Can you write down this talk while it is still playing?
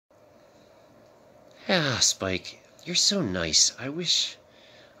Ah, Spike, you're so nice. I wish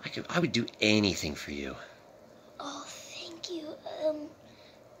I would do anything for you. Oh, thank you.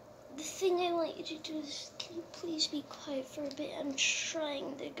 The thing I want you to do is, can you please be quiet for a bit? I'm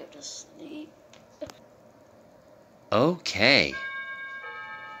trying to go to sleep. Okay.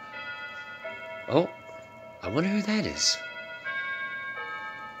 Oh, I wonder who that is.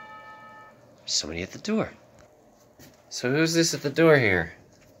 There's somebody at the door. So who's this at the door here?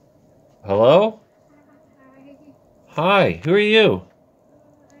 Hello? Hi, who are you?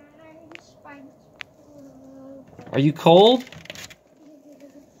 Are you cold?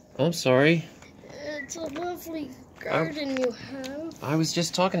 I'm sorry. It's a lovely garden you have. I was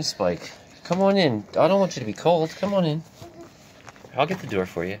just talking to Spike. Come on in. I don't want you to be cold. Come on in. I'll get the door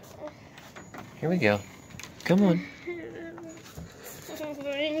for you. Here we go. Come on.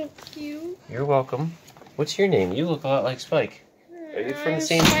 Thank you. You're welcome. What's your name? You look a lot like Spike. Are you from the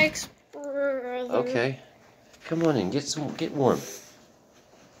same... Spike's brother. Okay. Come on in. Get warm.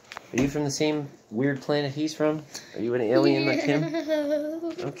 Are you from the same weird planet he's from? Are you an alien like him?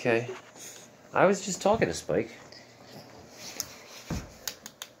 Okay. I was just talking to Spike.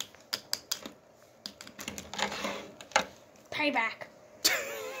 Payback.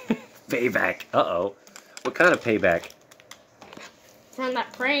 Payback. Uh-oh. What kind of payback? From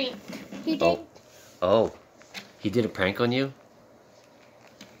that prank he did. Oh. He did a prank on you?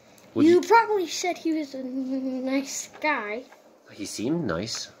 You probably said he was a nice guy. He seemed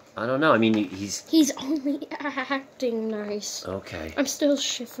nice. I don't know. I mean, he's... He's only acting nice. Okay. I'm still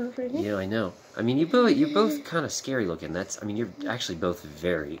shivering. Yeah, I know. I mean, you're both kind of scary looking. I mean, you're actually both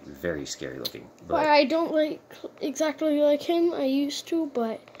very, very scary looking. But I don't exactly like him. I used to,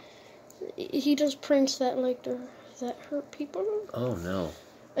 but he does pranks that that hurt people. Oh no.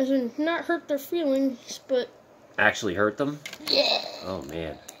 As in, not hurt their feelings, but actually hurt them? Yeah. Oh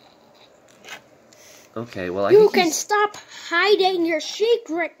man. Okay, well You can stop hiding your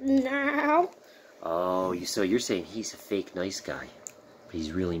secret now. Oh, so you're saying he's a fake nice guy, but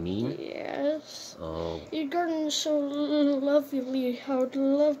he's really mean? Yes. Oh. Your garden is so lovely. I would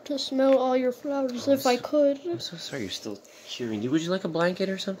love to smell all your flowers if I could. I'm so sorry you're still shivering. Would you like a blanket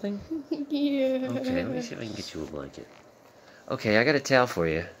or something? Yeah. Okay, let me see if I can get you a blanket. Okay, I got a towel for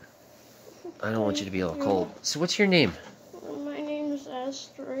you. I don't want you to be all cold. So what's your name? My name is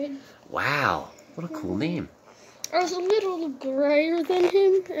Asteroid. Wow, what a cool name. I was a little grayer than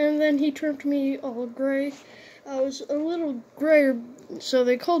him, and then he turned me all gray. I was a little grayer, so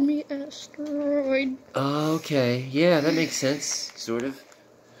they called me Asteroid. Okay, yeah, that makes sense, sort of.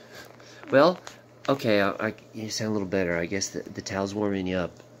 Well, okay, you sound a little better. I guess the towel's warming you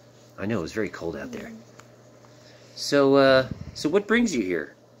up. I know, it was very cold out there. So what brings you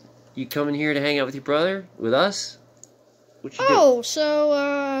here? You coming here to hang out with your brother? With us? What you do?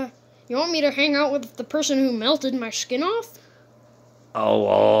 So, you want me to hang out with the person who melted my skin off? Oh,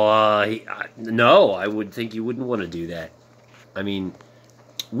 well, no, I would think you wouldn't want to do that. I mean,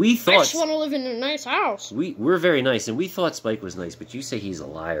 we thought... I just want to live in a nice house. We're very nice, and we thought Spike was nice, but you say he's a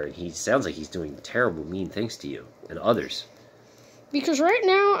liar, and he sounds like he's doing terrible, mean things to you and others. Because right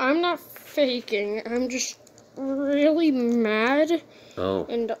now, I'm not faking. I'm just really mad. Oh.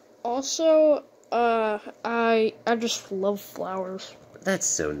 And also, I just love flowers. That's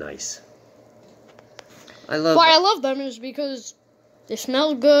so nice. Why I love them is because they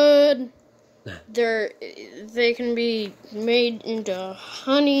smell good. They can be made into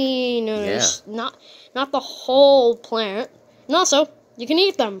honey. Not the whole plant. And also, you can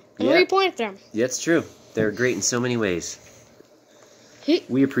eat them and replant them. Yeah, that's true. They're great in so many ways.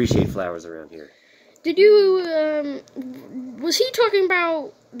 We appreciate flowers around here. Did you, was he talking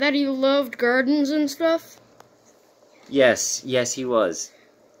about that he loved gardens and stuff? Yes, he was.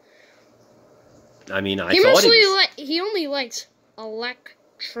 I mean, I thought he only likes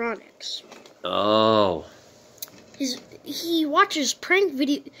electronics. Oh. He watches prank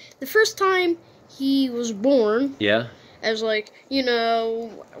video. The first time he was born. Yeah. As when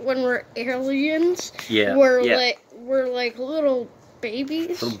we're aliens. Yeah. We're like little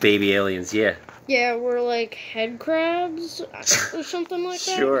babies. Little baby aliens, yeah. Yeah, we're like head crabs or something like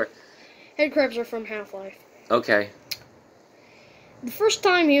that. Sure. Head crabs are from Half-Life. Okay. The first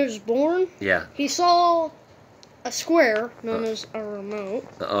time he was born, he saw a square known as a remote.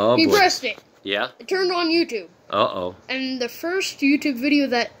 Oh, he pressed it. Yeah. It turned on YouTube. Uh-oh. And the first YouTube video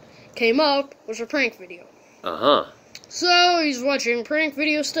that came up was a prank video. Uh-huh. So he's watching prank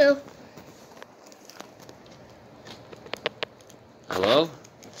videos still. Hello?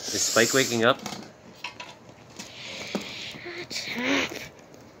 Is Spike waking up? Shut up.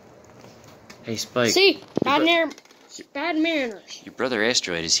 Hey, Spike. See? Not near. bad manners. Your brother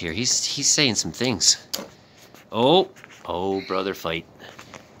Asteroid is here. He's saying some things. Oh, brother fight.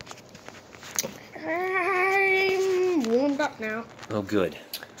 I'm warmed up now. Oh, good.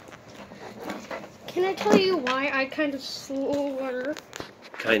 Can I tell you why I kind of slur?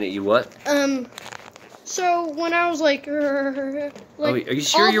 Kinda, you what? So when I was like are you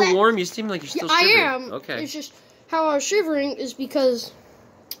sure you're warm? You seem like you're still shivering. I am. Okay. It's just how I was shivering is because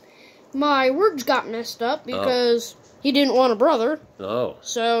my words got messed up because he didn't want a brother. Oh.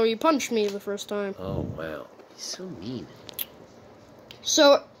 So he punched me the first time. Oh, wow. He's so mean.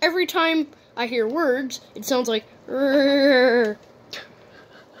 So every time I hear words, it sounds like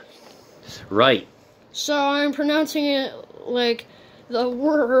Right. So I'm pronouncing it like the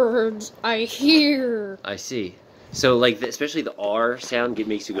words I hear. I see. So, like, especially the R sound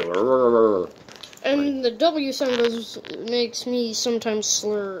makes you go. And the W sound makes me sometimes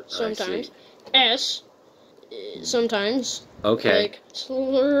slur. Sometimes S. Sometimes. Okay. Like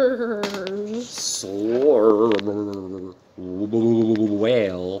slurs. Slur.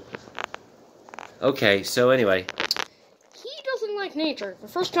 Well. Okay. So anyway. He doesn't like nature. The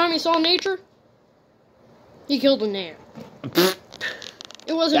first time he saw nature, he killed an ant.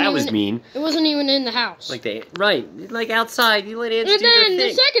 It wasn't. That was mean. It wasn't even in the house. Like outside. You let ants and do their then thing.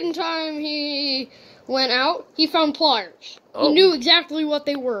 the second time he went out, he found pliers. Oh. He knew exactly what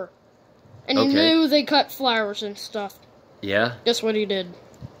they were, and he knew they cut flowers and stuff. Yeah. Guess what he did?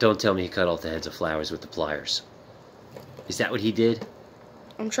 Don't tell me he cut off the heads of flowers with the pliers. Is that what he did?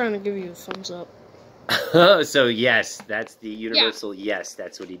 I'm trying to give you a thumbs up. So yes, that's the universal. Yeah. Yes,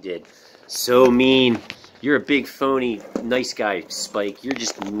 that's what he did. So mean. You're a big phony, nice guy, Spike. You're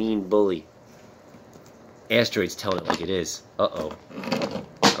just a mean bully. Asteroid's telling it like it is. Uh-oh.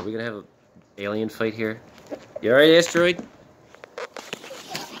 Are we gonna have an alien fight here? You alright, Asteroid?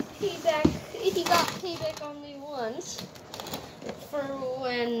 He got payback on me once for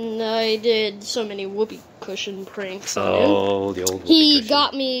when I did so many whoopee cushion pranks on him. Oh, the old whoopee He cushion.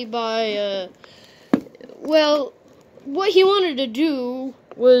 got me by, well, what he wanted to do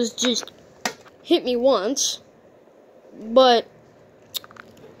was just hit me once, but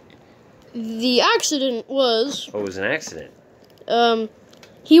the accident was... Oh, it was an accident.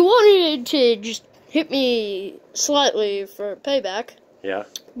 He wanted to just hit me slightly for payback. Yeah.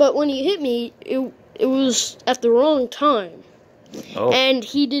 But when he hit me, it was at the wrong time. Oh. And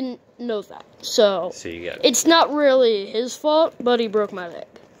he didn't know that. So you got it's not really his fault, but he broke my leg.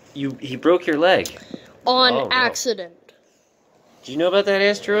 He broke your leg. On accident. Do you know about that,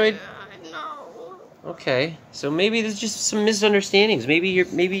 Asteroid? No. Okay. So maybe there's just some misunderstandings.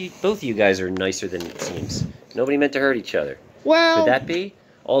 Maybe both of you guys are nicer than it seems. Nobody meant to hurt each other. Well, could that be?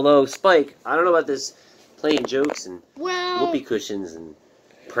 Although, Spike, I don't know about this playing jokes and well, whoopee cushions and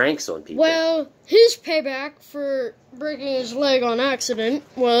pranks on people. Well, his payback for breaking his leg on accident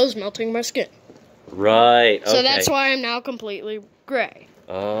was melting my skin. Right. Okay. So that's why I'm now completely gray.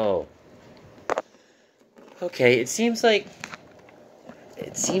 Oh. Okay. It seems like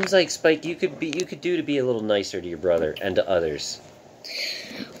Spike, you could do to be a little nicer to your brother and to others.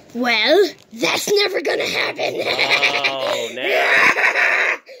 Well, that's never gonna happen. Oh, now.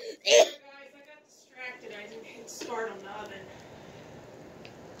 Guys, I got distracted. I didn't hit start on the oven.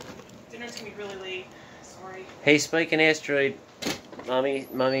 Dinner's gonna be really late. Sorry. Hey, Spike and Asteroid.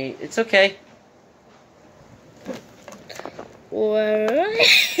 Mommy, it's okay. Well,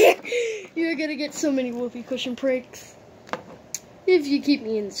 you're gonna get so many whoopee cushion pranks if you keep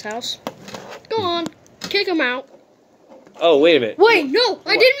me in this house. Go on, kick him out. Oh, wait a minute. Wait, no,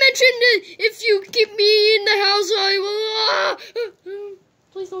 I didn't mention that if you keep me in the house, I will...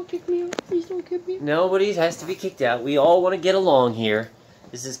 Please don't kick me out. Please don't kick me out. Nobody has to be kicked out. We all want to get along here.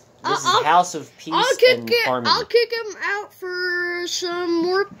 This is house of peace and harmony. I'll kick him out for some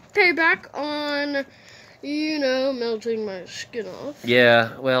more payback on, melting my skin off.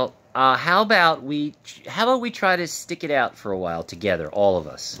 Yeah, well, how about we try to stick it out for a while together, all of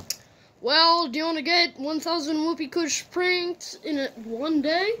us? Well, do you want to get 1,000 whoopee cushion pranks in one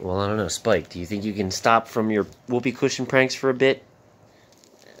day? Well, I don't know. Spike, do you think you can stop from your whoopee cushion pranks for a bit?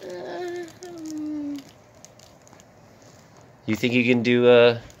 You think you can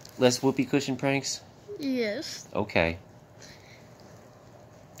do less whoopee cushion pranks? Yes. Okay.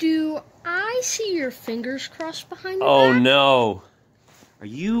 Do I see your fingers crossed behind your Oh, back? no. Are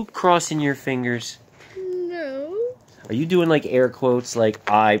you crossing your fingers? No. Are you doing like air quotes like,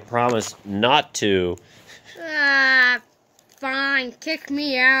 I promise not to? Fine. Kick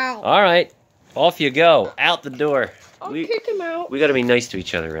me out. All right. Off you go. Out the door. I'll kick him out. We got to be nice to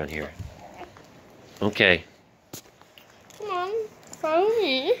each other around here. Okay. Come on. Follow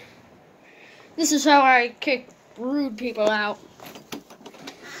me. This is how I kick brood people out.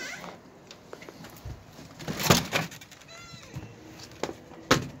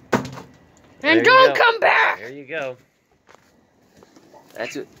 And don't come back! There you go.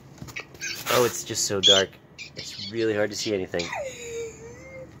 That's it. Oh, it's just so dark. It's really hard to see anything.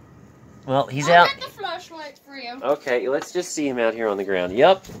 Well, he's out. I'll get the flashlight for you. Okay, let's just see him out here on the ground.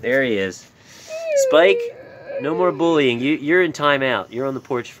 Yup, there he is. Spike, no more bullying. You're in timeout. You're on the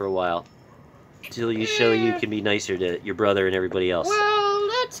porch for a while. Until you show you can be nicer to your brother and everybody else. Well,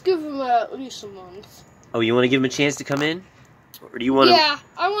 let's give him at least a month. Oh, you want to give him a chance to come in? Or do you want to... Yeah,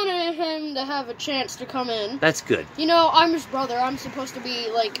 I wanted him to have a chance to come in. That's good. You know, I'm his brother. I'm supposed to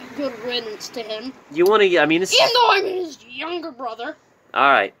be, like, good riddance to him. You want to... I mean, it's... Even though I'm his younger brother.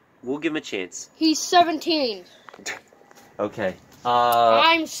 Alright, we'll give him a chance. He's 17. Okay.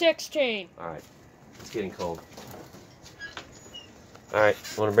 I'm 16. Alright. It's getting cold. Alright,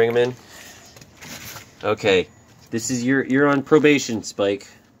 want to bring him in? Okay. This is you're on probation, Spike.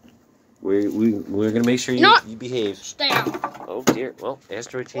 We're gonna make sure you behave. Stay out. Oh dear. Well,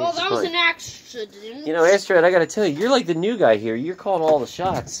 Asteroid changed Well, his that was mind. an accident. You know, Asteroid, I gotta tell you, you're like the new guy here. You're calling all the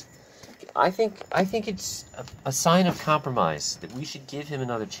shots. I think it's a sign of compromise that we should give him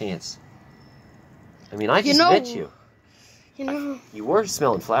another chance. I mean, I just met you. You know. You were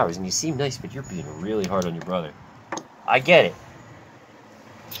smelling flowers and you seem nice, but you're being really hard on your brother. I get it.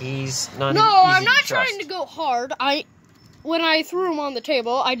 He's not. No, easy I'm not to trust. trying to go hard. When I threw him on the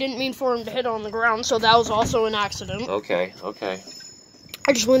table, I didn't mean for him to hit on the ground, so that was also an accident. Okay.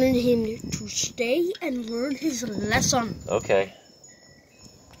 I just wanted him to stay and learn his lesson. Okay.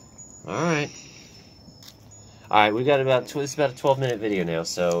 Alright, we got this is about a 12-minute video now,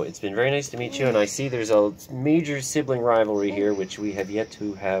 so it's been very nice to meet you, and I see there's a major sibling rivalry here, which we have yet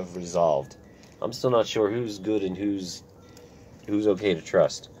to have resolved. I'm still not sure who's good and who's okay to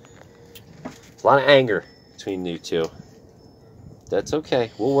trust. There's a lot of anger between you two. That's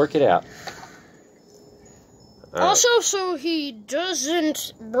okay. We'll work it out. All also, so he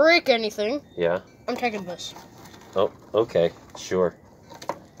doesn't break anything. Yeah? I'm taking this. Oh, okay. Sure.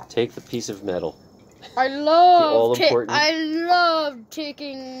 Take the piece of metal. I love all-important. I love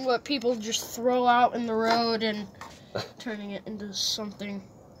taking what people just throw out in the road and turning it into something.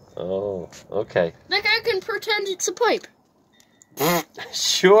 Oh, okay. Like I can pretend it's a pipe.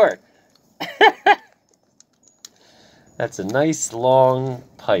 Sure. That's a nice long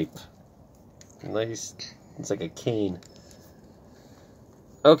pipe. Nice. It's like a cane.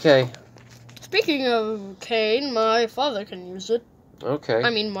 Okay. Speaking of cane, my father can use it. Okay.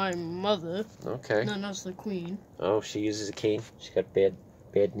 I mean, my mother. Okay. Not as the queen. Oh, she uses a cane. She got bad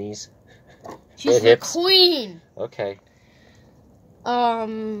knees. She's bad the hips. queen. Okay.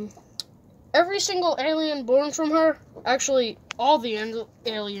 Every single alien born from her, actually, all the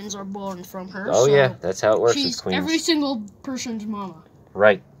aliens are born from her. Oh so yeah, that's how it works with she's queens. every single person's mama.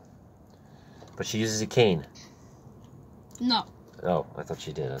 Right. But she uses a cane. No. Oh, I thought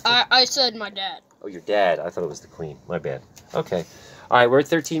she did. I said my dad. Oh, your dad. I thought it was the queen. My bad. Okay. All right, we're at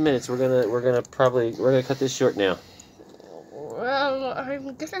 13 minutes. We're gonna cut this short now. Well,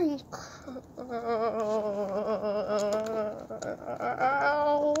 I'm getting.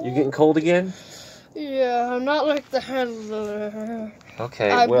 You getting cold again? Yeah, I'm not like the handler.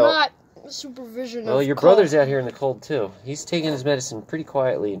 Okay. I'm well, not supervision. Well, of your cold. brother's out here in the cold too. He's taking his medicine pretty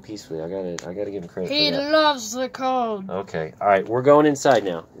quietly and peacefully. I gotta give him credit He for that. loves the cold. Okay. All right, we're going inside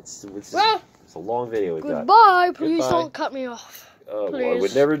now. It's Well, a long video we've got. goodbye. Please Goodbye. don't cut me off. Oh, well, I Please.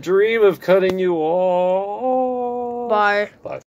 would never dream of cutting you off. Bye. Bye.